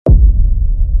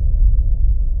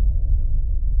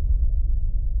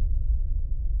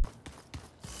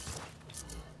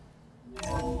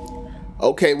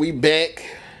Okay, we back.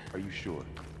 Are you sure?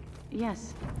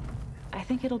 Yes. I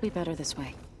think it'll be better this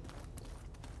way.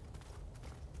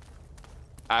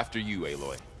 After you,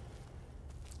 Aloy.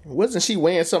 Wasn't she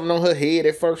wearing something on her head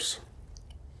at first?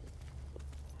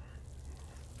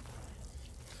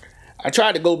 I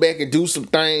tried to go back and do some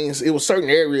things. It was certain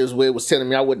areas where it was telling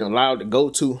me I wasn't allowed to go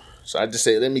to. So I just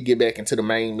said, let me get back into the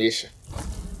main mission.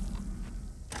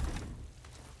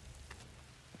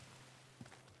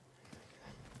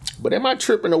 But am I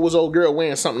tripping, or was old girl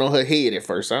wearing something on her head at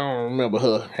first? I don't remember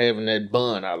her having that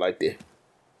bun out like that.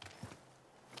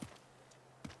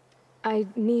 I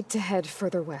need to head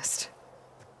further west.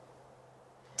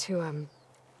 To,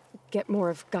 get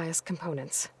more of Gaia's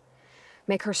components.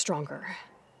 Make her stronger.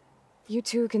 You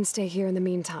two can stay here in the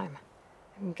meantime.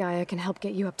 And Gaia can help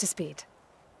get you up to speed.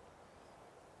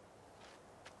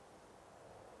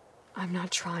 I'm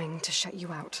not trying to shut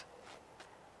you out.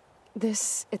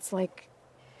 It's like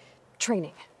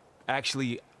training.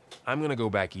 Actually, I'm gonna go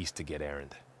back east to get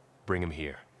Erend. Bring him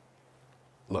here.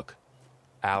 Look,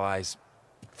 allies,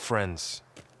 friends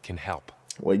can help.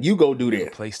 Well, you go do that.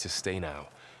 A place to stay now.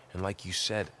 And like you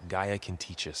said, Gaia can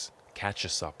teach us, catch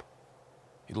us up.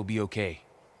 It'll be okay.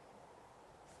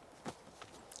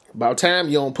 About time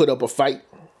you don't put up a fight.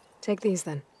 Take these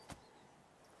then.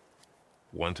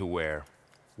 One to wear,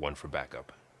 one for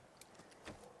backup.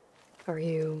 Are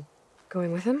you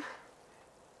going with him?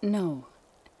 No.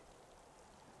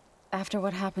 After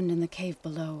what happened in the cave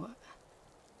below,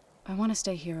 I want to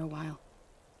stay here a while.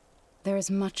 There is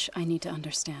much I need to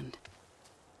understand.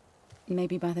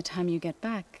 Maybe by the time you get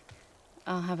back,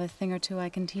 I'll have a thing or two I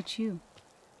can teach you.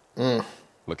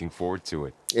 Looking forward to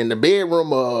it. In the bedroom,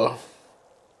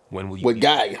 when will you with be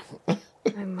Gaia.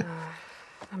 I'm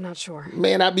not sure.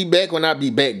 Man, I'll be back when I be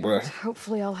back, bruh.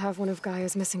 Hopefully I'll have one of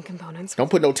Gaia's missing components.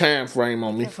 Don't put no time frame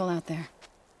on me. Careful out there.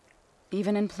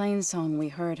 Even in Plainsong, we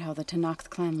heard how the Tenakth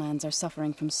clanlands are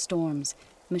suffering from storms,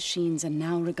 machines, and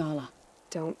now Regala.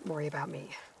 Don't worry about me.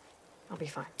 I'll be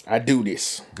fine. I do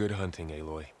this. Good hunting,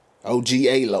 Aloy. OG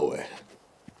Aloy.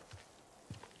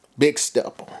 Big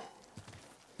stepper.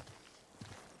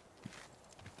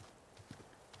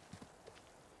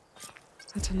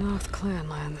 The Tenakth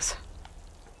clanlands.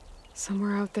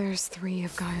 Somewhere out there's 3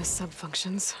 of Gaia's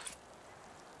subfunctions.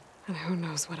 And who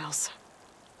knows what else.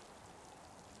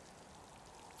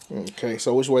 Okay,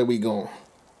 so which way we going?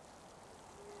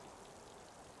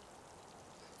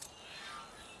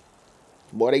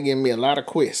 Boy, they giving me a lot of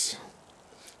quests.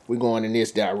 We're going in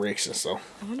this direction, so.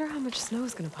 I wonder how much snow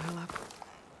is gonna pile up.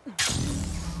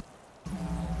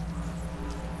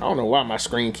 I don't know why my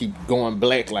screen keep going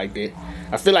black like that.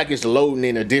 I feel like it's loading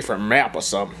in a different map or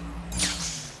something.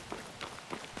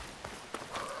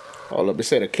 Hold up, it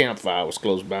said a campfire was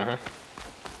close by, huh?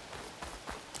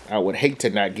 I would hate to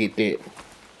not get that.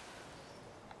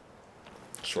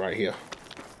 It's right here.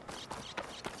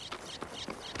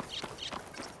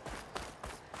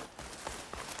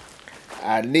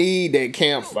 I need that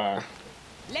campfire.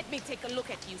 Let me take a look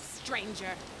at you, stranger.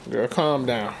 Girl, calm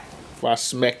down before I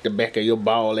smack the back of your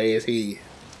bald ass head.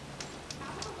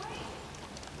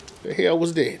 The hell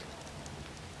was that?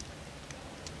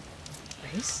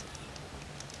 Reese?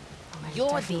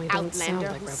 You're the outlander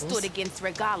who stood against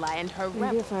Regala and her Maybe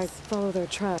rebels. if I follow their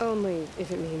track, only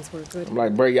if it means we're good. I'm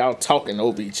like, bro, y'all talking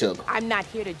over each other. I'm not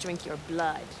here to drink your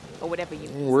blood, or whatever you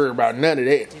Ain't worried about none of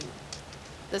that.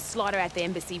 The slaughter at the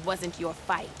embassy wasn't your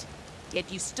fight,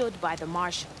 yet you stood by the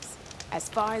marshals. As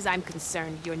far as I'm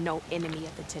concerned, you're no enemy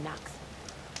of the Tenakth.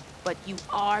 But you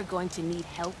are going to need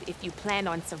help if you plan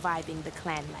on surviving the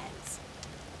clanlands.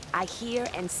 I hear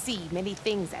and see many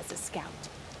things as a scout.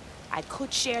 I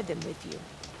could share them with you,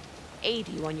 aid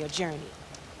you on your journey.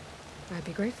 I'd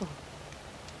be grateful.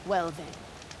 Well then,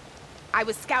 I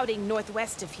was scouting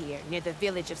northwest of here, near the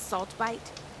village of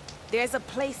Saltbite. There's a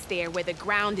place there where the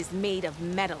ground is made of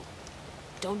metal.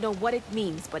 Don't know what it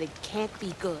means, but it can't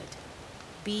be good.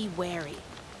 Be wary.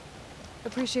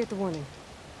 Appreciate the warning.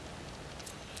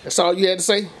 That's all you had to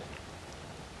say?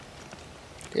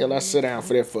 Hell, I sit down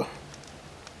for that for.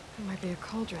 It might be a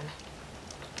cauldron.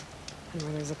 And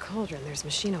where there's a cauldron, there's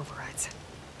machine overrides.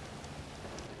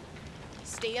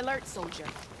 Stay alert, soldier.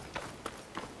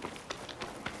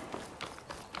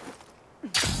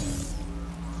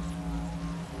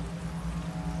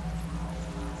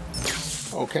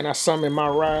 Oh, can I summon my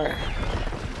ride?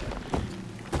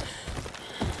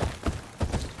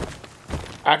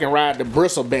 I can ride the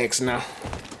bristlebacks now.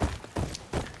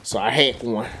 So I hacked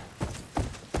one.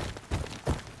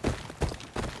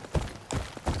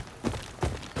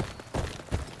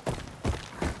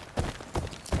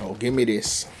 Oh, give me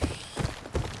this.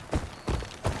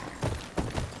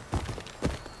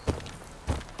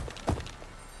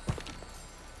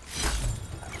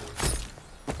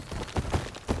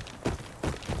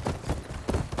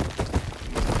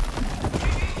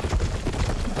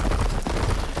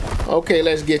 Okay,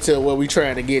 let's get to what we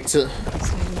trying to get to.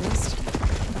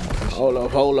 Hold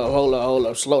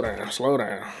up. Slow down.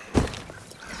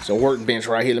 It's a workbench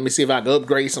right here. Let me see if I can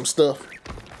upgrade some stuff.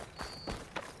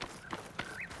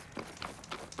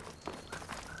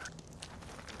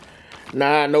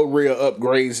 Nah, no real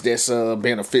upgrades that's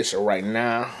beneficial right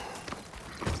now.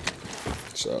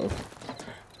 So,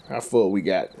 how full we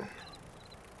got?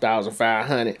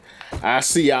 1,500. I'll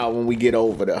see y'all when we get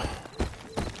over there.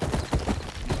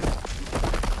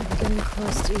 We're getting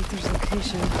close to Ether's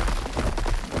location.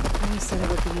 I said it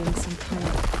would be in some kind of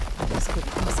physical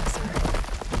processor.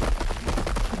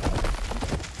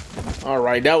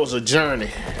 Alright, that was a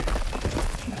journey.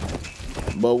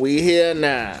 But we here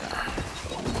now.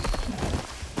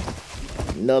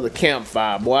 Another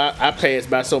campfire. Boy, I passed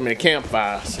by so many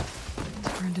campfires.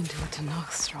 Turned into a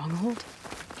Tanakh stronghold?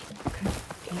 Could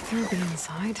Ether be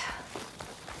inside?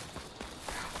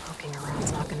 Poking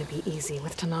around's not going to be easy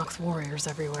with Tanakh's warriors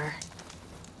everywhere.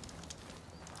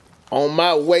 On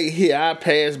my way here, I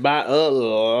passed by a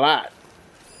lot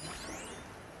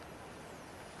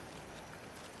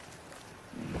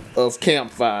of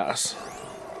campfires.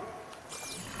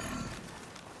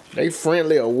 They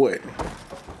friendly or what?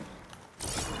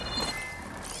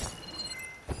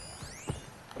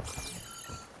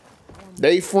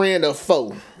 They friend or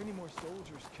foe? Many more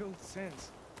soldiers killed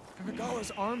since. And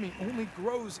Regala's army only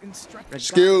grows in strength.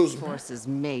 Excuse me. Forces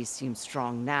may seem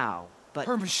strong now, but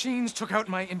Her machines took out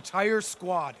my entire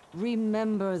squad.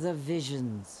 remember the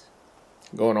visions.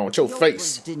 Going on with your The old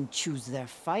face. ones didn't choose their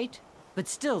fight, but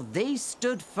still they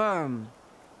stood firm.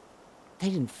 They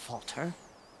didn't falter.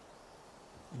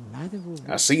 And neither will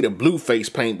we. I see the blue face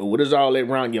paint, but what is all that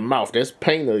around your mouth? That's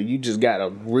paint or you just got a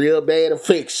real bad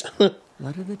affliction.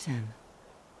 Blood of the Ten,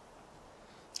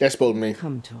 That's supposed to mean.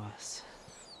 come to us.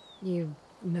 You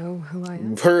know who I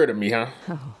am? You've heard of me, huh?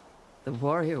 Oh, the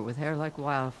warrior with hair like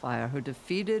wildfire who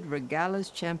defeated Regala's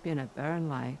champion at Barren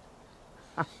Light.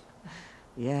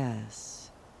 Yes,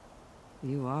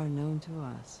 you are known to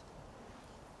us.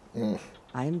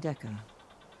 I am Deca,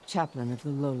 chaplain of the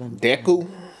Lowland. Deku?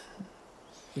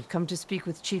 You've come to speak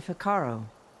with Chief Hikaru.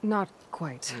 Not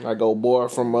quite. Like old boy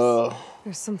from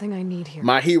There's something I need here.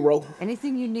 My Hero.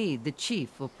 Anything you need, the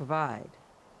chief will provide.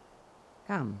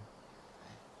 Come.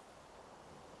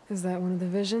 Is that one of the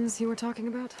visions you were talking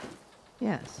about?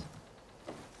 Yes.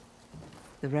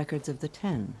 The records of the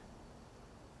 10.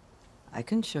 I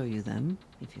can show you them,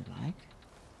 if you like.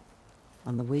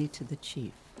 On the way to the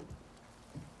chief.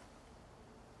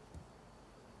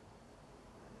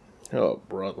 Oh,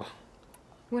 brother.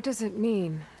 What does it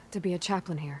mean to be a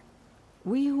chaplain here?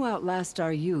 We who outlast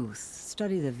our youth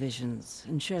study the visions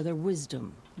and share their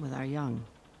wisdom with our young.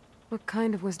 What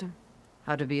kind of wisdom?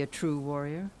 How to be a true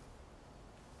warrior.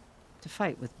 To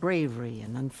fight with bravery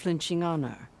and unflinching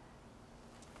honor.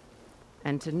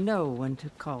 And to know when to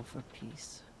call for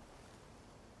peace.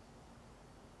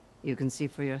 You can see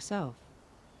for yourself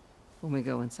when we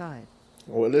go inside.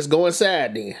 Well, let's go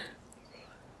inside then.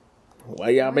 Why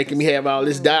y'all making me have all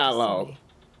this dialogue?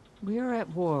 We are at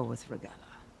war with Regala.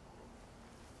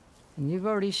 And you've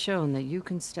already shown that you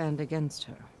can stand against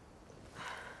her.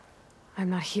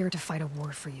 I'm not here to fight a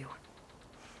war for you.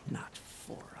 Not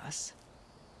for us.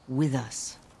 With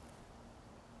us.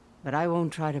 But I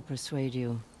won't try to persuade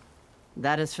you.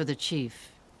 That is for the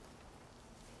chief.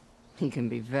 He can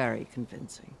be very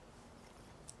convincing.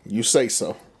 You say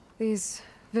so. These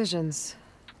visions,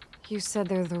 you said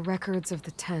they're the records of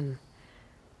the 10.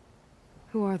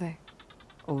 Who are they?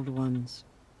 Old ones.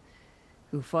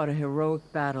 Who fought a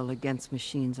heroic battle against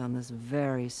machines on this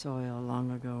very soil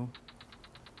long ago.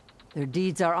 Their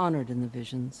deeds are honored in the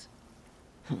visions.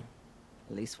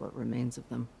 At least what remains of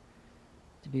them.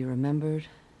 To be remembered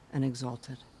and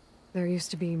exalted. There used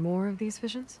to be more of these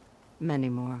visions? Many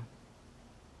more.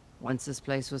 Once this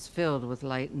place was filled with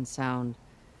light and sound.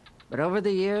 But over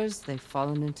the years, they've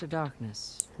fallen into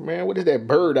darkness. Man, what is that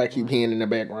bird I keep hearing in the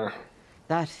background?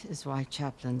 That is why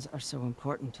chaplains are so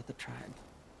important to the tribe.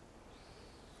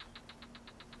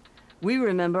 We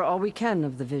remember all we can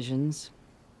of the visions.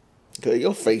 Cause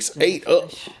your face ate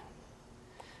up.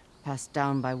 Passed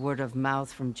down by word of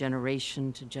mouth from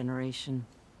generation to generation.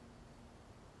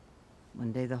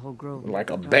 One day the whole grove... Like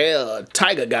a bear, a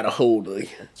tiger got a hold of you.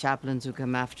 The chaplains who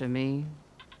come after me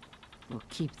will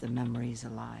keep the memories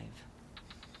alive.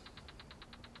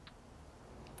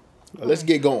 Now, let's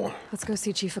get going. Let's go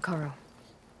see Chief Hikaru.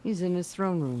 He's in his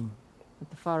throne room at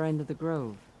the far end of the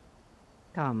grove.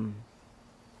 Come.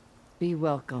 Be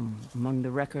welcome among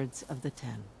the records of the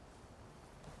 10.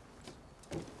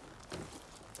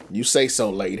 You say so,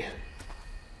 lady.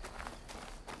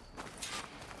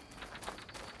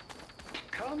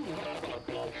 Come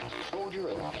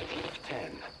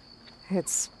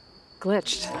It's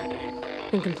glitched.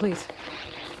 Incomplete.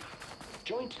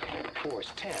 Joint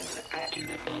Force 10 active.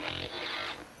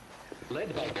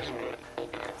 Led by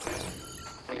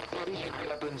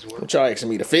weapons were What y'all asking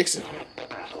me to fix it?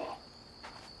 battle.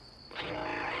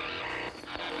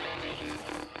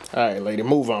 Alright, lady,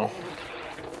 move on.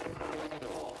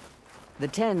 The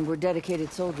 10 were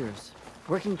dedicated soldiers,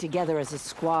 working together as a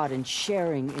squad and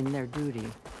sharing in their duty.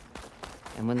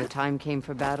 And when the time came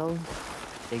for battle,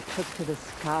 they took to the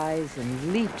skies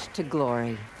and leaped to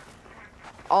glory.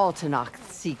 All Tanakh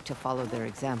seek to follow their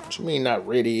example. What you mean not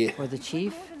ready yet? For the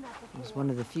chief, it was one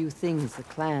of the few things the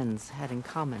clans had in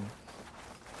common.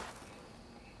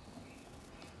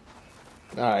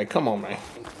 Alright, come on, man.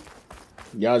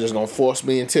 Y'all just gonna force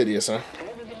me into this, huh?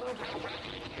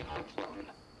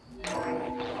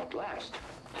 Last.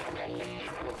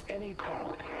 Any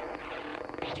problem.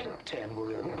 10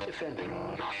 were defending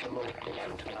the local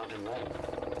mountain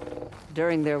line.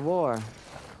 During their war,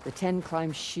 the 10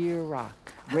 climbed sheer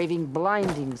rock, braving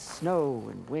blinding snow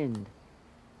and wind.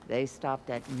 They stopped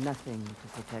at nothing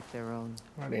to protect their own.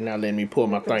 Why they not letting me pull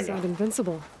my They thing sound out?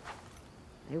 invincible.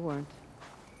 They weren't.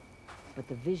 But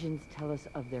the visions tell us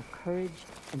of their courage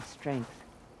and strength.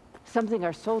 Something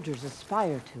our soldiers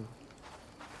aspire to.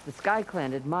 The Sky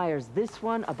Clan admires this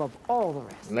one above all the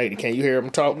rest. Lady, can you hear them They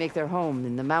talk? make their home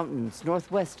in the mountains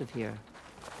northwest of here.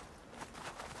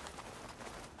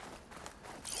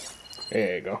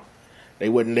 There you go. They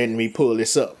wasn't letting me pull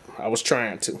this up. I was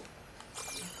trying to.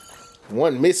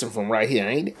 One missing from right here,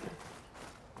 ain't it?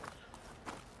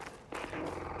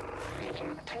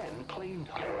 10 claimed.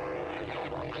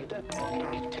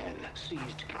 10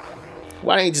 seized.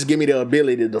 Why ain't you just give me the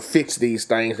ability to fix these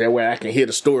things? That way I can hear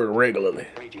the story regularly.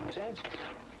 Raging sands.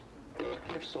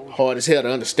 If soldiers Hard as hell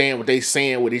to understand what they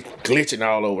saying with it glitching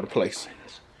all over the place.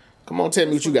 Come on, tell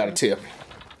me what you gotta tell me.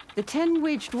 The 10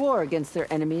 waged war against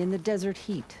their enemy in the desert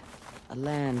heat. A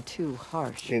land too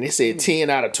harsh. And they said 10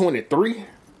 out of 23?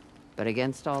 But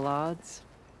against all odds,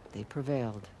 they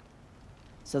prevailed.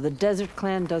 So the Desert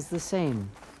Clan does the same.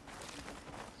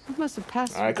 It must have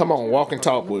passed. All right, come on, walk and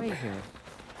talk on the with way me. here.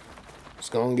 Let's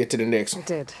go and get to the next It one.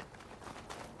 did.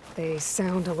 They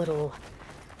sound a little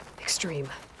extreme.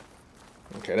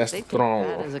 Okay, that's They the took throne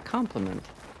that room. as a compliment.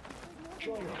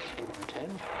 join us. 10.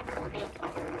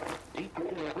 Deep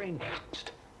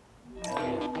rainforest.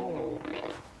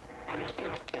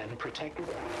 And protected.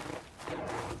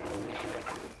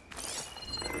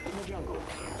 In the jungle.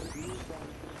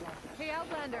 Hey,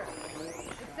 Outlander!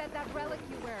 It said that relic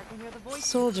you wear can hear the voice.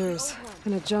 Soldiers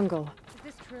in a jungle.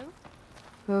 Is this true?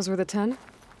 Those were the 10?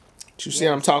 You see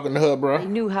I'm talking to her, They bro?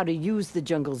 knew how to use the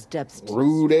jungle's depths to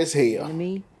Rude as the hell.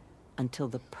 enemy until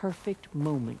the perfect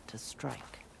moment to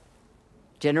strike.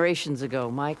 Generations ago,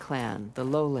 my clan, the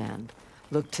Lowland,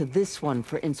 looked to this one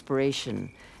for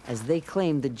inspiration as they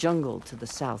claimed the jungle to the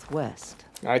southwest.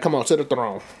 All right, come on, to the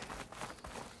throne.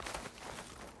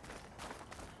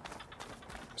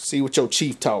 See what your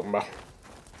chief talking about.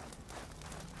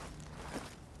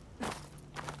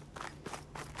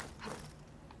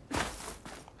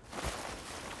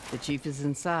 The chief is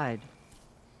inside.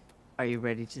 Are you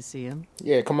ready to see him?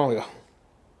 Yeah, come on here.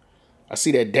 I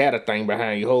see that data thing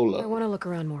behind you. Hold I up. want to look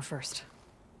around more first.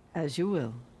 As you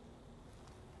will.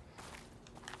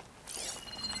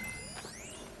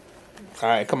 All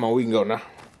right, come on, we can go now.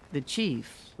 The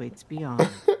chief waits beyond.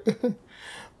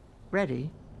 Ready?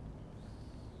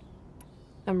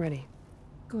 I'm ready.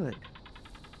 Good.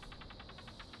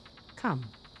 Come.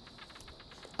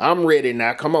 I'm ready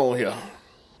now. Come on here.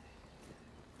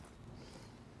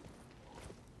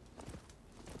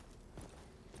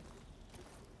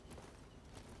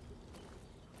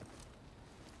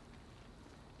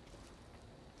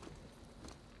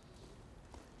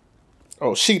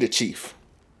 Oh, she the chief.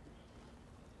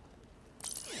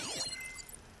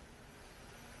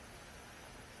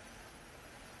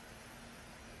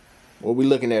 What we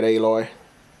looking at, Aloy?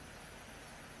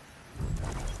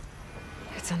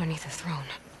 It's underneath the throne.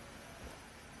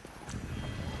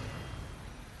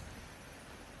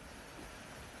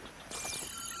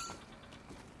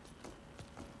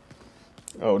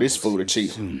 Oh, this fool the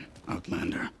chief. Soon,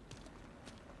 Outlander.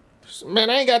 Man,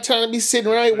 I ain't got time to be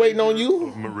sitting around waiting on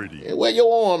you. Meridian. Where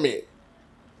your arm at?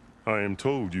 I am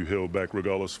told you held back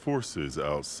Regala's forces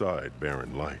outside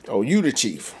Barren Light Oh, you the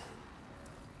chief.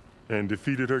 and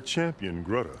defeated her champion,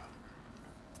 Grutta,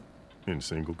 in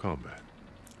single combat.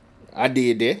 I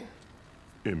did that.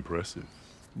 Impressive.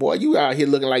 Boy, you out here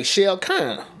looking like Shell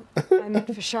Khan. I met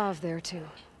Fashav there, too.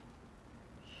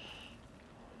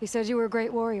 He said you were a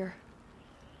great warrior.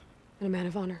 And a man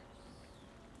of honor.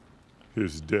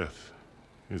 His death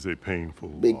is a painful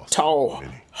Big, loss tall, for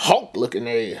many. Hulk-looking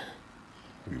ass.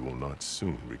 We will not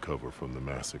soon recover from the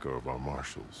massacre of our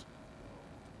marshals.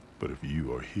 But if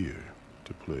you are here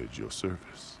to pledge your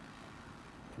service...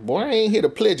 Boy, I ain't here to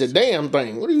pledge a damn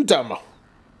thing. What are you talking about?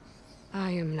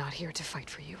 I am not here to fight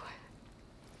for you.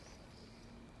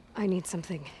 I need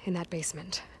something in that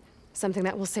basement. Something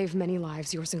that will save many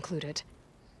lives, yours included.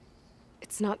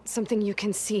 It's not something you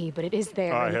can see, but it is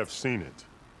there. I have seen it.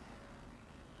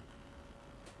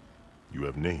 You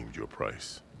have named your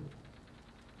price.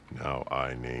 Now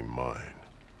I name mine.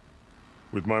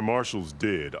 With my marshals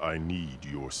dead, I need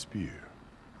your spear.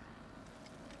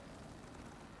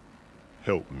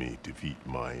 Help me defeat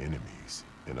my enemies,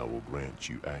 and I will grant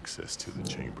you access to the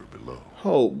chamber below.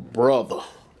 Oh, brother.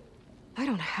 I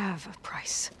don't have a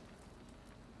price.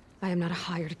 I am not a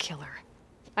hired killer.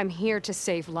 I'm here to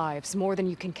save lives, more than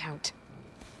you can count.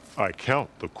 I count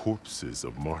the corpses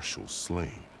of marshals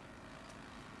slain.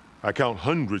 I count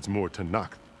hundreds more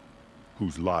Tanakh,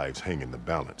 whose lives hang in the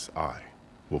balance. I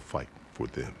will fight for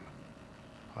them.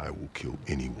 I will kill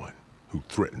anyone who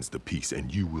threatens the peace,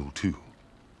 and you will too,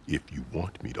 if you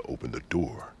want me to open the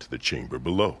door to the chamber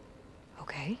below.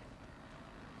 Okay.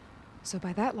 So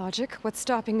by that logic, what's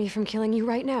stopping me from killing you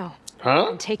right now? Huh?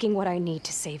 And taking what I need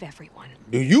to save everyone.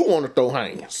 Do you want to throw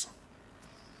hands?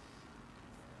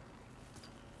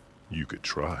 You could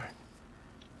try.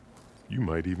 You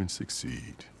might even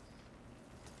succeed.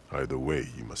 Either way,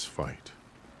 you must fight.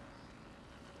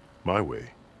 My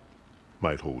way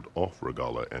might hold off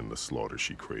Regala and the slaughter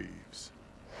she craves.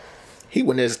 He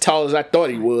wasn't as tall as I thought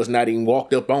he was, not even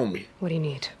walked up on me. What do you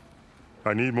need?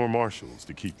 I need more marshals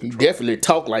to keep the He tribe. definitely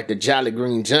talked like the Jolly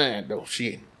Green Giant, though.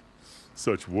 Shit.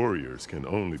 Such warriors can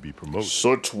only be promoted.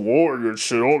 Such warriors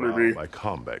should only be. By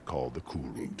combat called the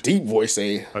Kurut. Deep voice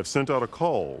saying. I've sent out a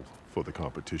call for the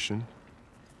competition.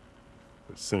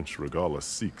 But since Regala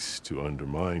seeks to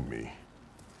undermine me,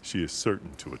 she is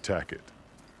certain to attack it.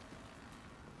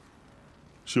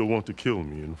 She'll want to kill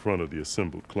me in front of the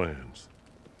assembled clans.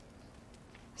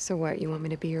 So what, you want me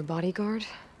to be your bodyguard?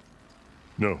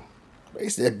 No.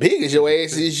 It's as big as your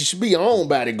ass is. You should be your own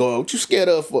bodyguard. What you scared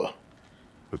of for?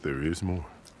 But there is more.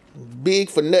 Big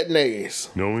for nothing ass.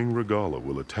 Knowing Regala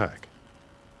will attack,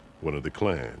 one of the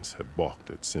clans have balked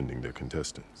at sending their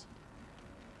contestants.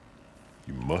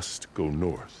 You must go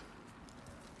north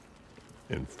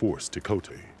and force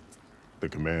Tekote, the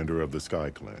commander of the Sky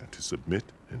Clan, to submit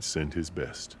and send his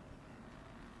best.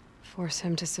 Force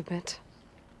him to submit?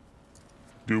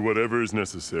 Do whatever is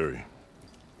necessary.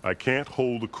 I can't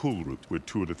hold a Kulrut with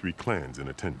 2 of the 3 clans in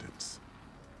attendance.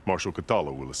 Marshal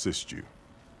Kathala will assist you.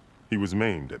 He was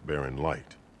maimed at Barren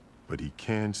Light, but he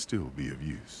can still be of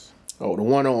use. Oh, the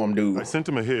one-armed dude. I sent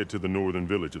him ahead to the northern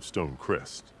village of Stone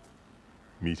Crest.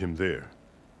 Meet him there,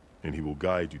 and he will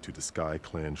guide you to the Sky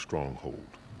Clan stronghold.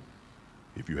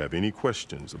 If you have any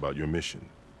questions about your mission,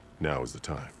 now is the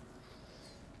time.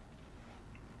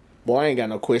 Boy, I ain't got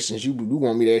no questions. You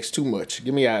want me to ask too much.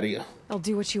 Get me out of here. I'll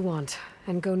do what you want,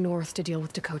 and go north to deal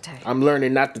with Tekote. I'm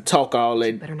learning not to talk all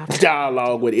that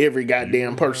dialogue with every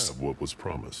goddamn person. Have what was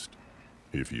promised,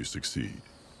 if you succeed.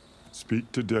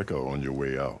 Speak to Deca on your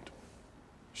way out.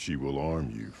 She will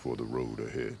arm you for the road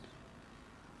ahead.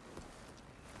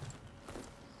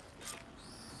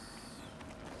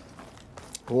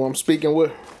 Who I'm speaking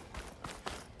with?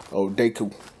 Oh,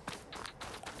 Deku.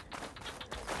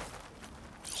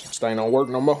 This thing don't work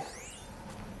no more.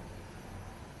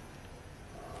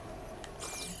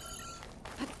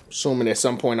 Assuming at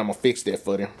some point I'm gonna fix that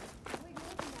for them.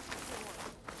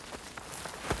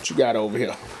 What you got over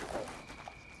here?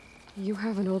 You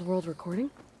have an old world recording?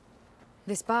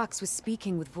 This box was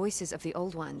speaking with voices of the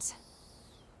old ones.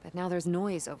 But now there's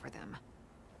noise over them.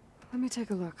 Let me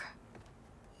take a look.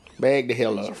 Bag the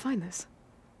hell Where did you up. find this?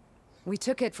 We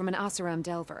took it from an Oseram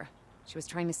Delver. She was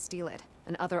trying to steal it,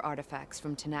 and other artifacts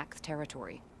from Tanakh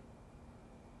territory.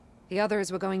 The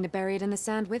others were going to bury it in the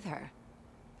sand with her.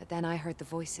 But then I heard the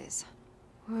voices.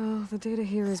 Well, the data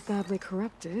here is badly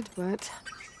corrupted, but...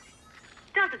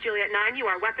 Delta Juliet 9, you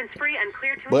are weapons free and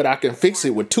clear to... But I can fix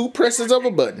it with 2 presses of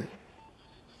a button.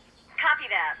 Copy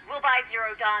that. We'll buy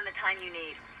Zero Dawn the time you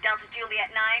need. Delta Juliet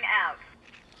 9 out.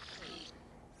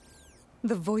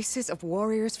 The voices of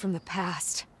warriors from the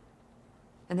past.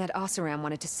 And that Oseram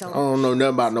wanted to I sell... don't know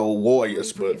nothing about no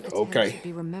warriors, but okay.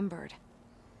 ...be remembered.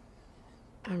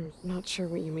 I'm not sure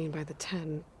what you mean by the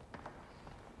 10.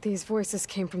 These voices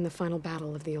came from the final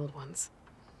battle of the Old Ones.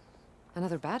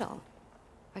 Another battle?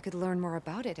 I could learn more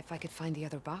about it if I could find the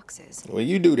other boxes. Well,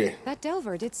 you do that. That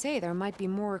Delver did say there might be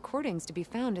more recordings to be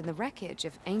found in the wreckage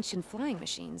of ancient flying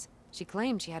machines. She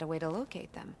claimed she had a way to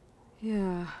locate them.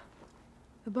 Yeah.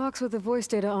 The box with the voice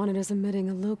data on it is emitting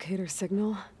a locator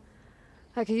signal.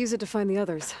 I could use it to find the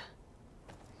others.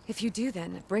 If you do,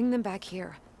 then bring them back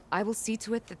here. I will see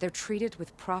to it that they're treated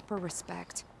with proper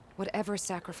respect. Whatever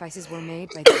sacrifices were made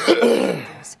by the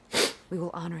soldiers, we will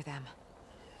honor them.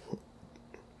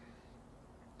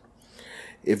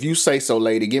 If you say so,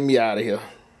 lady, get me out of here.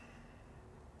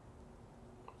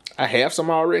 I have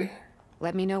some already?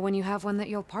 Let me know when you have one that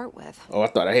you'll part with. Oh, I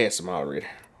thought I had some already.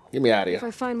 Get me out of If here.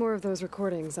 I find more of those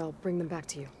recordings, I'll bring them back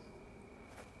to you.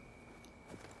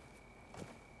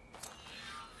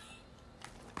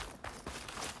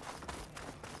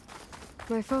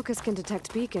 My focus can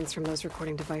detect beacons from those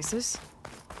recording devices.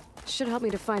 Should help me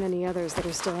to find any others that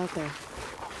are still out there.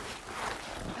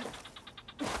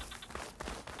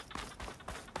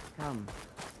 Come,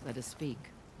 let us speak.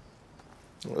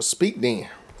 Well, speak then.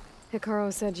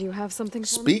 Hikaru said you have something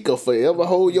for me? Speak or forever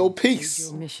hold your peace.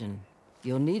 Your mission.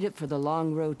 You'll need it for the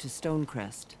long road to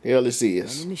Stonecrest. Hell, this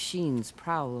is. Many machines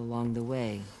prowl along the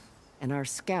way, and our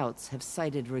scouts have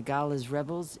sighted Regala's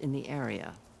rebels in the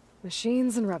area.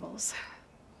 Machines and rebels.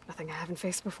 Nothing I haven't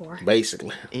faced before.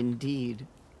 Basically. Indeed.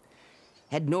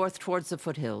 Head north towards the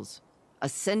foothills.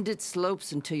 Ascend its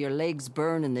slopes until your legs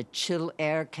burn and the chill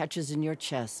air catches in your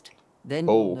chest. Then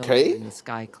you'll know you're in the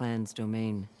Sky Clan's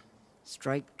domain.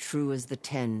 Strike true as the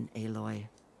 10, Aloy.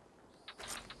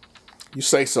 You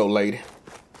say so, lady.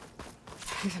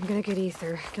 If I'm gonna get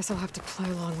ether, guess I'll have to play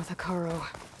along with Hikaru.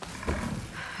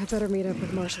 I better meet up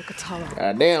with Marshal Catallo.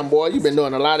 God damn, boy, you've been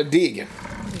doing a lot of digging.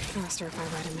 It'll be faster if I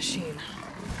ride a machine.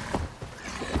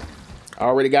 I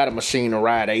already got a machine to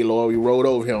ride, Aloy. We rode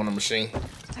over here on the machine.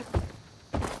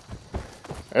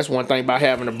 That's one thing about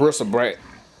having a bristle brat.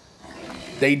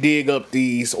 They dig up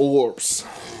these orbs.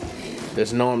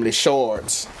 There's normally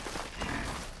shards.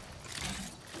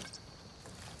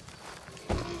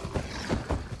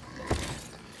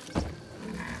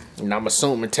 And I'm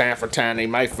assuming time for time they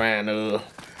might find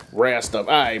rare stuff.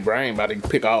 Alright, bro, I ain't about to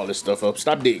pick all this stuff up.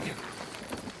 Stop digging.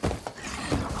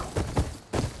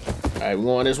 Alright, we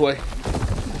going this way.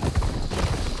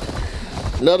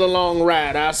 Another long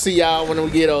ride. I'll see y'all when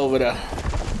we get over there.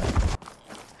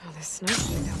 Oh, this snow's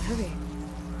getting down heavy.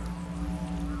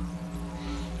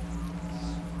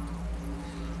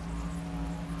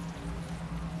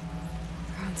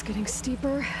 Ground's getting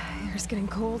steeper. Air's getting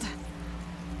cold.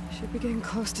 Should be getting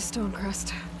close to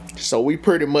Stonecrest. So we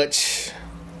pretty much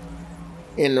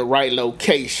in the right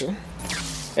location.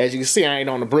 As you can see, I ain't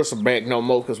on the bristleback no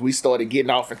more because we started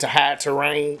getting off into high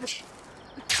terrain.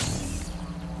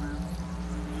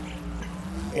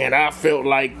 And I felt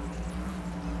like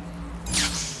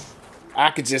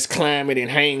I could just climb it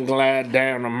and hang glide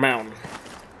down the mountain.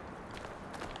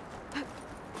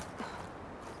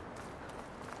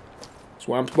 That's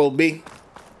where I'm supposed to be.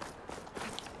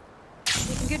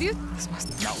 Get you?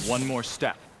 Not one more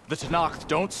step. The Tenakth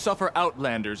don't suffer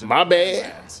outlanders. My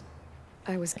bad.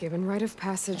 I was given rite of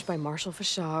passage by Marshal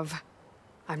Fashav.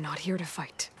 I'm not here to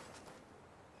fight.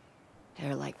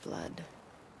 Hair like blood.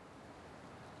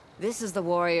 This is the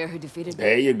warrior who defeated.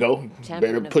 There you go.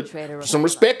 Better put some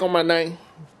respect on my name.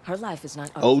 Her life is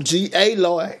not OG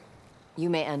Aloy. You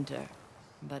may enter,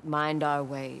 but mind our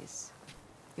ways.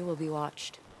 You will be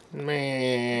watched.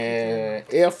 Man,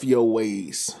 F your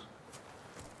ways.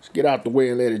 Let's get out the way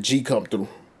and let a G come through.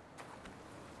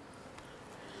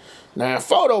 Now, in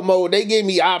photo mode, they gave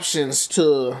me options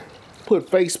to put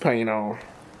face paint on.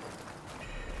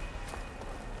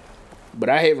 But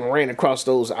I haven't ran across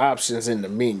those options in the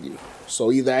menu.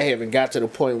 So either I haven't got to the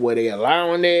point where they're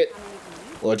allowing it,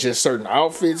 or just certain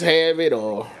outfits have it,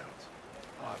 or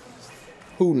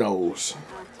who knows.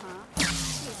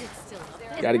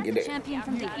 Gotta get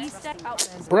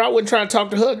that. Bro, I wasn't trying to talk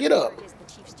to her. Get up.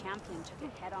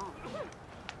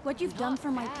 What you've done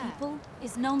for my people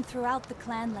is known throughout the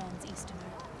clan lands, Easterner.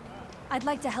 I'd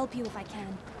like to help you if I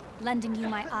can, lending you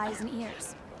my eyes and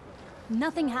ears.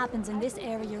 Nothing happens in this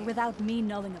area without me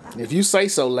knowing about it. If you say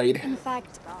so, lady. In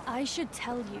fact, I should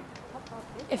tell you.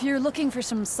 If you're looking for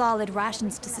some solid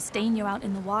rations to sustain you out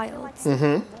in the wilds,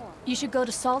 you should go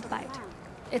to Saltbite.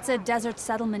 It's a desert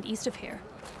settlement east of here.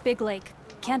 Big lake.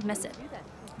 Can't miss it.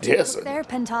 Desert? There,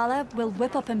 Pentala will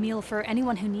whip up a meal for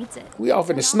anyone who needs it. We off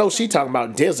in the snow. She talking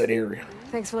about desert area.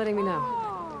 Thanks for letting me know.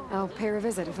 I'll pay her a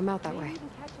visit if I'm out that way.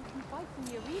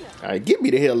 Alright, get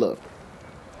me the hell up.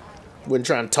 Wasn't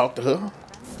trying to talk to her.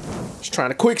 Just trying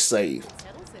to quick save.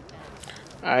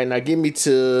 Alright, now get me to...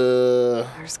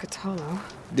 There's Catallo.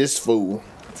 This fool.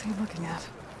 What's he looking at?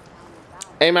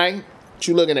 Hey, man. What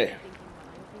you looking at?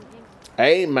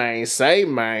 Hey, man. Say,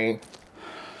 man.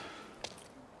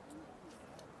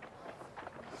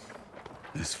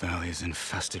 This valley is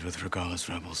infested with Regala's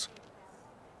rebels.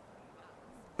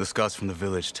 The scouts from the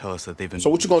village tell us that they've been... So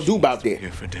what you gonna do about that?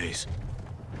 Here for days.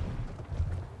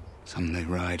 Some they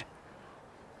ride.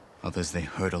 Others they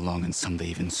herd along, and some they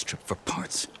even strip for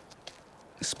parts.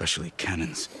 Especially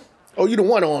cannons. Oh, you the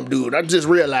one-armed dude. I'm just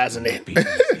realizing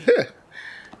that.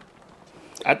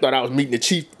 I thought I was meeting the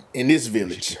chief in this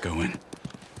village. Go in.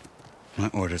 My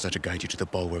orders are to guide you to the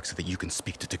bulwark so that you can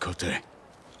speak to Tekote.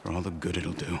 For all the good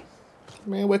it'll do.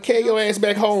 Man, well, carry your ass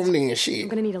back home then, shit. I'm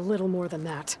gonna need a little more than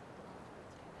that.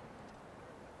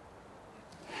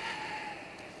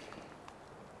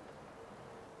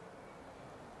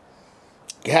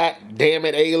 God damn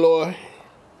it, Aloy.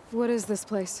 What is this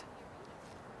place?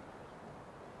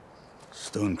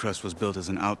 Stonecrest was built as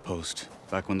an outpost,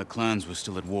 back when the clans were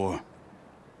still at war.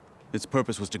 Its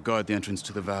purpose was to guard the entrance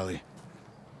to the valley,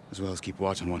 as well as keep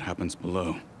watch on what happens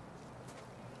below.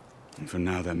 And for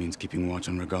now, that means keeping watch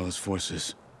on Regalla's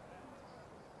forces.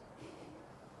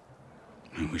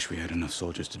 I wish we had enough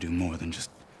soldiers to do more than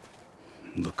just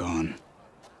look on.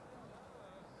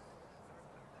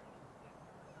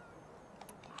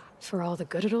 For all the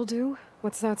good it'll do?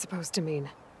 What's that supposed to mean?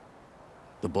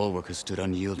 The bulwark has stood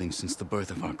unyielding since the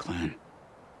birth of our clan.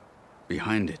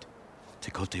 Behind it,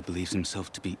 Tekote believes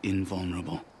himself to be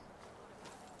invulnerable.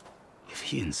 If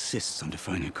he insists on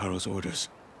defying Hikaru's orders,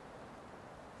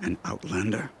 an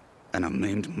outlander and a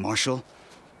maimed marshal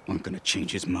aren't gonna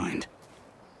change his mind.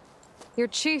 Your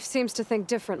chief seems to think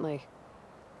differently.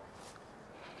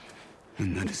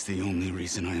 And that is the only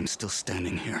reason I am still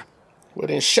standing here. Well,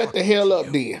 then shut the hell up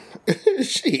then.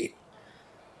 Shit.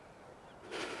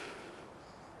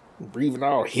 Breathing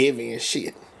all heavy and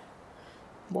shit.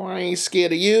 Boy, I ain't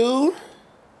scared of you.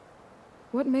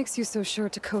 What makes you so sure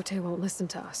Tekote won't listen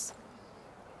to us?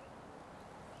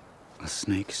 A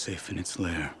snake safe in its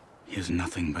lair hears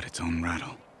nothing but its own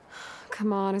rattle.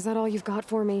 Come on, is that all you've got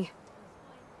for me?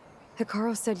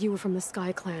 Hikaru said you were from the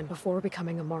Sky Clan before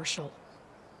becoming a marshal.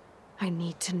 I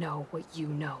need to know what you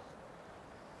know.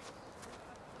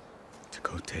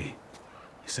 Tekote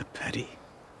is a petty,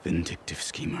 vindictive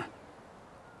schemer.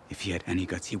 If he had any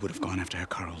guts, he would have gone after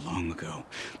Hikaru long ago.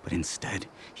 But instead,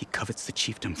 he covets the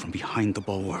chiefdom from behind the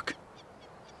bulwark,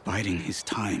 biding his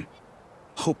time,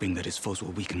 hoping that his foes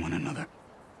will weaken one another.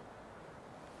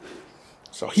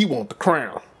 So he want the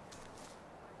crown.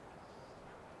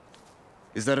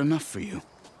 Is that enough for you?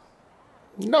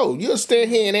 No, you'll stand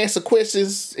here and answer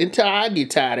questions until I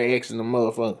get tired of asking the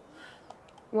motherfucker.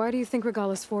 Why do you think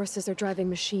Regalla's forces are driving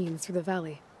machines through the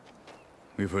valley?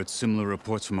 We've heard similar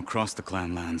reports from across the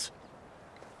clan lands.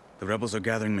 The rebels are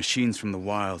gathering machines from the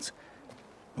wilds,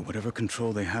 but whatever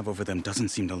control they have over them doesn't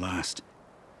seem to last.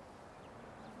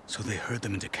 So they herd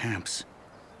them into camps.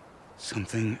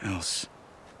 Something else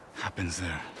happens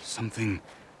there. Something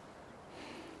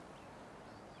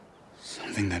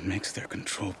that makes their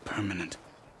control permanent.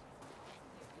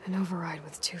 An override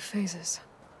with 2 phases.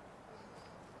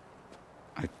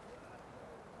 I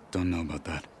don't know about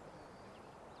that.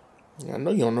 I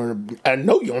know you don't know. I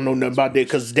know you don't know nothing about that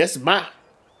because that's my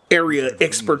area of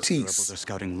expertise. The rebels are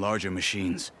scouting larger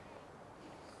machines.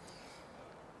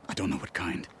 I don't know what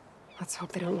kind. Let's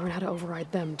hope they don't learn how to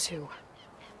override them too.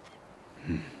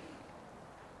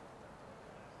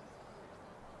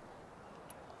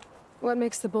 What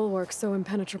makes the bulwark so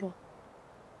impenetrable?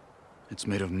 It's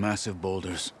made of massive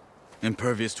boulders,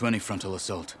 impervious to any frontal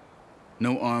assault.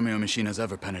 No army or machine has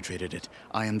ever penetrated it.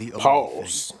 I am the only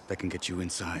thing that can get you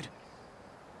inside.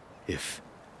 If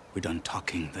we're done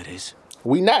talking, that is.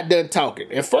 We not done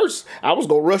talking. At first, I was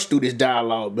gonna rush through this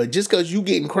dialogue, but just because you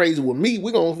getting crazy with me,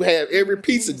 we're gonna have every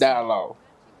piece of dialogue.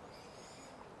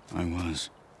 I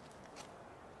was.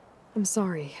 I'm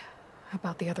sorry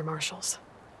about the other marshals.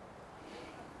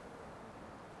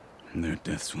 Their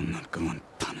deaths will not go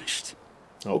unpunished.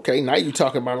 Okay, now you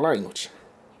talking my language.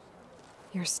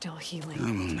 You're still healing.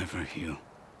 I will never heal.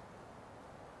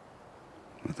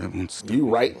 But that won't stop. You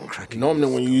right.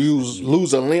 Normally when you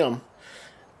lose a limb,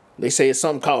 they say it's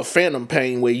something called phantom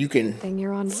pain where you can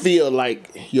feel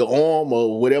like your arm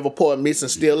or whatever part missing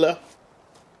still left.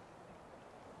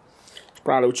 It's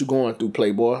probably what you're going through,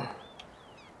 Playboy.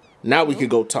 Now we could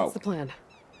go talk. What's the plan?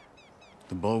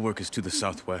 The bulwark is to the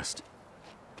southwest.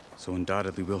 So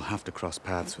undoubtedly we'll have to cross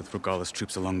paths with Regalla's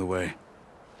troops along the way.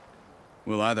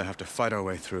 We'll either have to fight our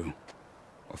way through,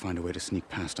 or find a way to sneak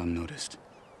past unnoticed.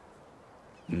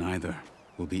 Neither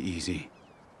will be easy.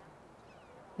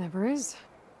 Never is.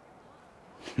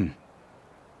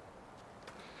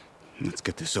 Let's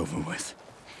get this over with.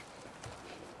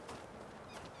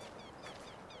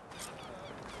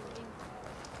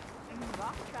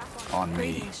 On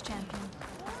me.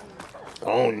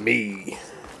 On me.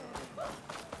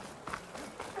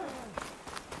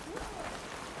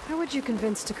 How would you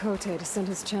convince Tekote to send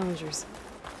his challengers?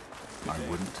 I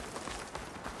wouldn't.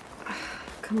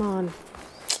 Come on.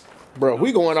 Bro,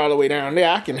 we going all the way down there.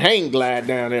 I can hang glide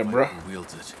down there, bro. Who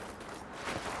wields it?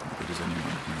 But does anyone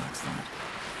who likes that?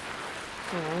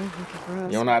 Well, we could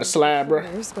grasp You don't know how to slide, bro?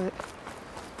 but let's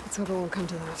hope it won't come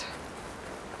to that.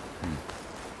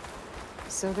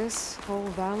 So this whole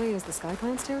valley is the Sky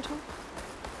Clan's territory?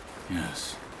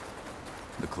 Yes.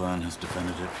 The clan has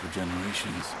defended it for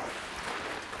generations.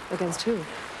 Against who?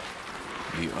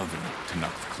 The other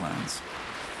Tenakth clans.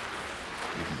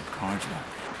 Even the Karja,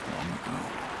 long ago.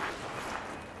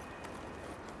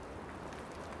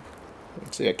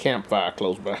 See a campfire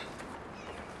close by.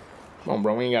 Come on,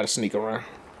 bro. We ain't got to sneak around.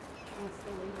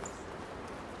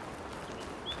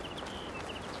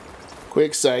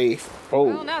 Quick save. Oh.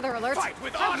 Well, now they're alert.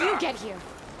 How'd you get here?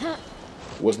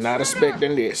 Was not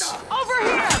expecting this. Over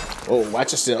here! Oh,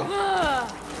 watch yourself.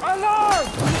 Alarm!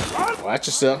 Watch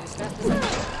yourself.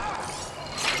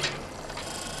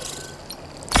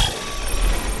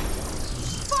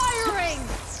 Firing!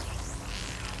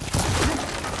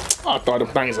 Oh, I thought them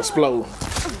things explode.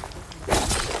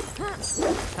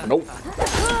 Nope.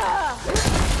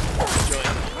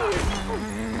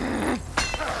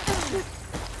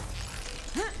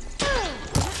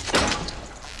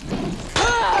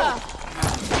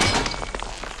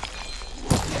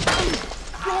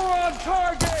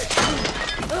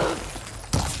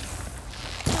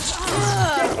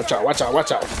 Watch out, watch out,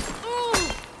 watch out.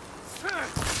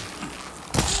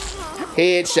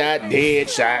 Headshot, dead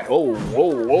shot. Oh,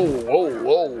 whoa, whoa, whoa,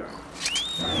 whoa.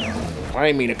 I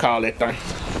ain't mean to call that thing.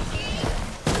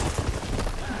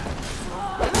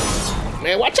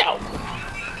 Man, watch out.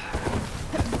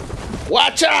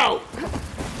 Watch out.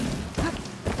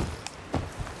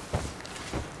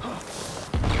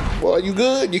 Boy, you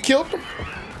good? You killed him?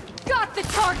 Got the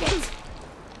target!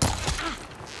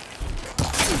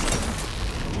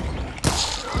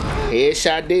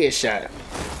 Headshot, dead shot.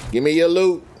 Give me your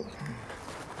loot.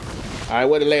 Alright,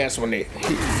 where the last one at?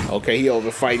 Okay, he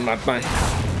over fighting my thing.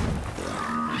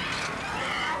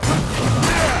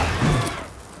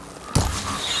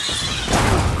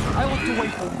 I will have to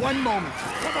wait for 1 moment.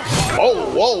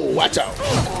 Oh, whoa, watch out.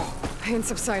 Pain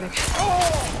subsiding. Stay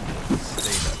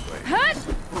that way.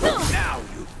 Now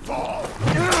you fall.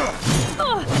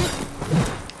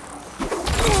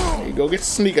 There you go, get the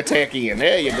sneak attack in.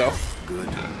 There you go. Good.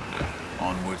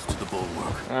 Onwards to the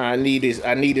bulwark. I need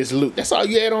his loot. That's all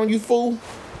you had on you, fool?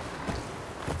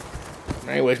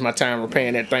 I ain't waste my time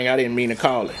repairing that thing. I didn't mean to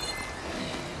call it.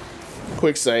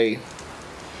 Quick save.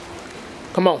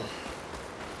 Come on.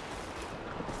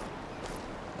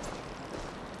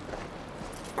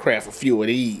 Craft a few of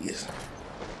these.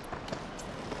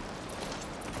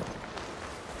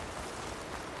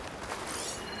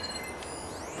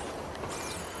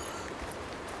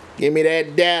 Give me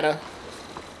that data.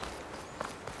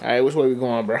 Alright, which way we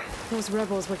going, bro? Those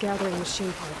rebels were gathering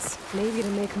machine parts, maybe to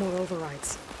make more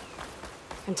overrides.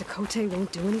 And Tekote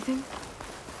won't do anything?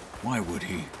 Why would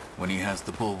he, when he has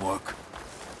the bulwark?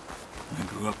 I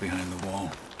grew up behind the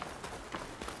wall.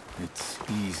 It's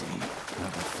easy to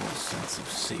have a full sense of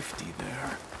safety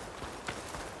there.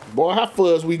 Boy, how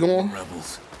fuzz we going?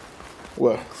 Rebels.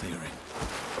 What? Clearing.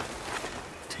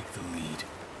 Take the lead.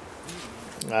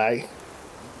 Alright.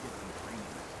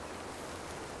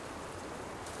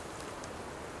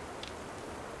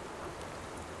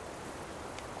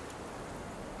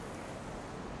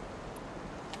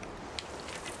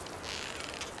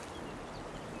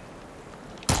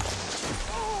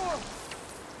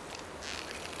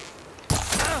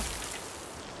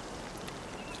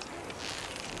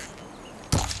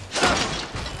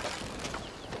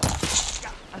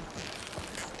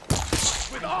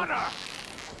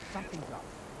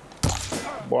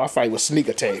 Boy, I fight with sneak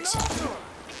attacks.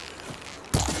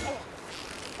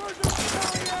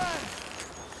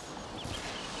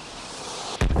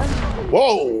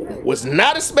 Whoa! Was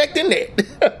not expecting that.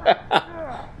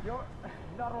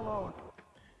 Not alone.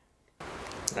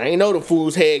 I ain't know the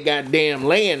fools had goddamn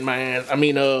landmines. I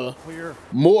mean,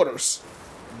 mortars.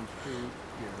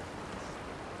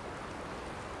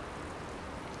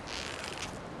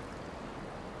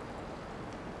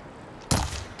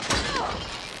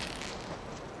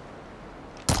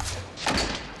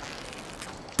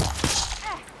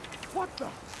 What the?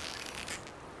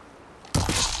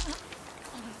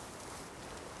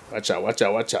 Watch out, watch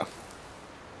out, watch out.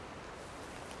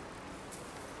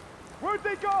 Where'd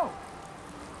they go?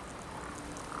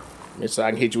 So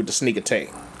I can hit you with the sneak attack.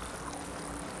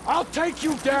 I'll take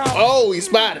you down. Oh, he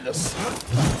spotted us.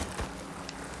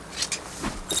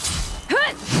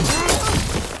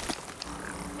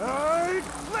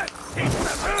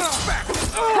 Let's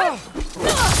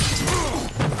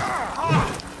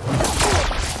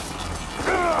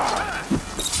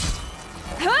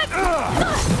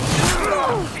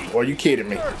Or are you kidding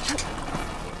me?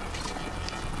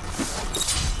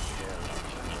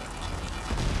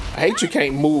 I hate you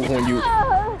can't move when you...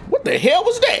 What the hell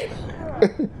was that?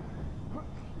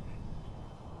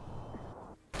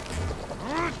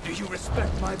 Do you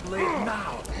respect my blade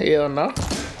now? Hell no.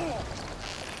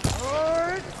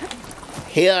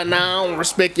 Hell no, I don't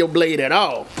respect your blade at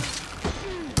all.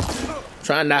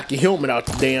 Try and knock your helmet out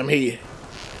the damn head.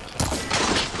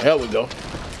 There we go.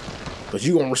 Cause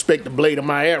you gonna respect the blade of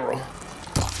my arrow.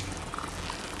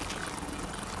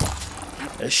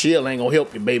 That shield ain't gonna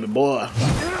help you, baby boy.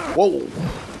 Whoa.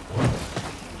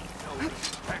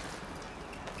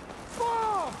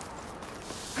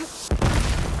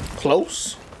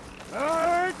 Close.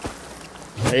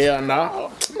 Hell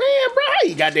no. Man, bro, how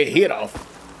you got that hit off?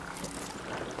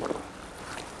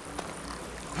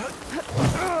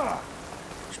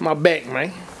 It's my back,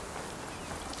 man.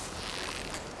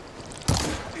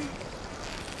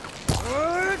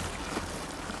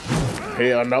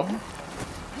 Hell no.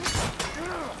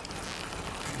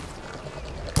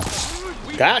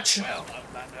 Gotcha.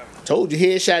 Told you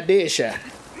headshot, dead shot.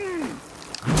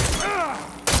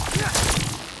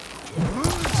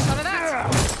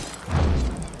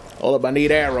 Hold up, I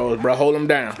need arrows, bro. Hold them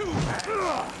down.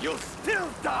 You'll still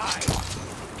die.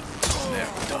 They're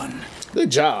done.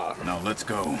 Good job. Now let's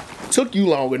go. Took you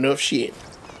long enough, shit.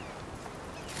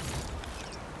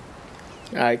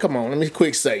 Alright, come on. Let me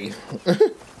quick save.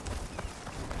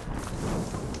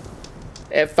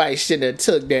 That fight shouldn't have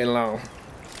took that long.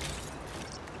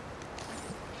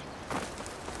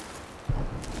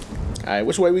 Alright,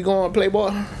 which way we going, Playboy?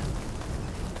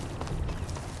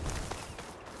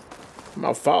 I'm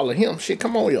gonna follow him. Shit,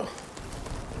 come on here.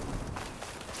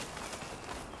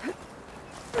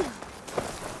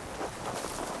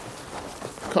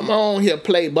 Come on here,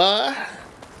 Playboy.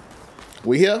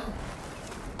 We here?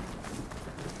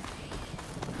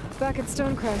 Back at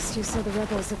Stonecrest, you said the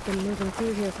rebels have been moving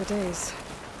through here for days.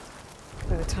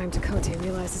 By the time Tekote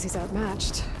realizes he's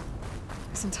outmatched,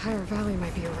 this entire valley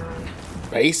might be overrun.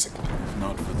 Basic. If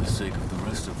not for the sake of the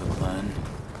rest of the clan,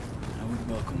 I would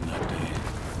welcome that day.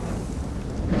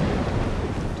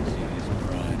 To see his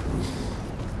pride.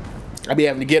 I be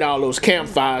having to get all those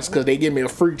campfires because they give me a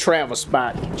free travel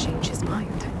spot. He can change his mind.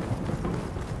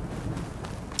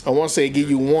 I want to say give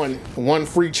you one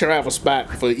free travel spot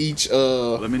for each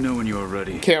Let me know when you are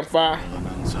ready. Campfire. I'll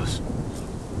announce us.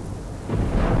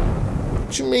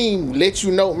 What you mean, let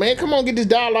you know? Man, come on, get this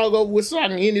dialogue over with so I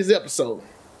can end this episode.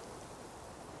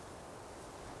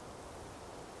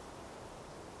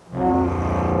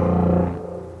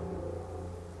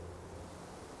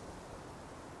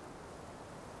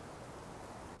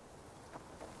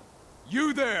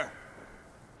 You there!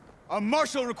 A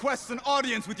marshal requests an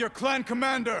audience with your clan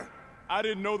commander. I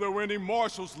didn't know there were any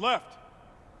marshals left.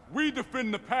 We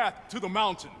defend the path to the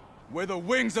mountain. Where the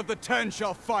wings of the Ten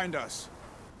shall find us.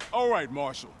 All right,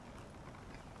 Marshal.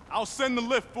 I'll send the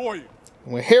lift for you.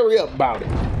 Well, hurry up about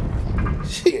it.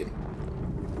 Shit.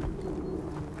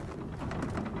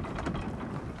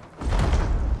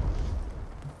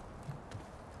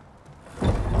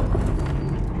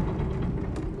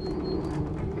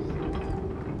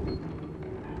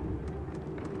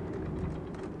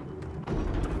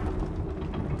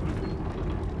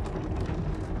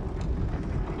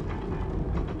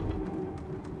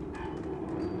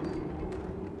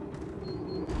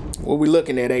 What we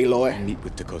looking at, Aloy? Meet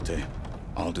with Tekote.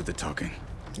 I'll do the talking.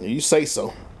 You say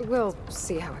so. We'll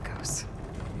see how it goes.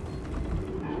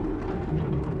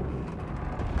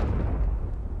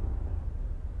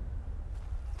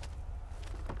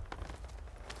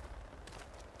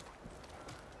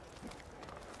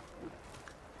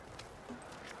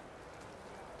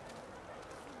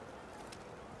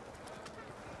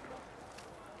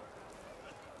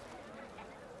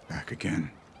 Back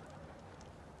again.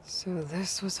 So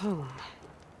this was home.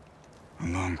 A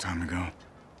long time ago.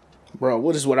 Bro,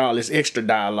 what is with all this extra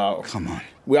dialogue? Come on.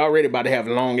 We already about to have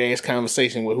a long ass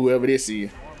conversation with whoever this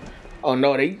is. Oh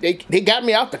no, they got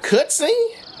me out the cutscene?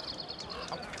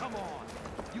 Oh, come on.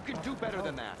 You can do better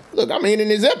than that. Look, I'm ending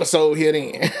this episode here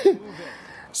then.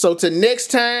 So till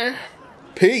next time,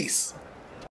 peace.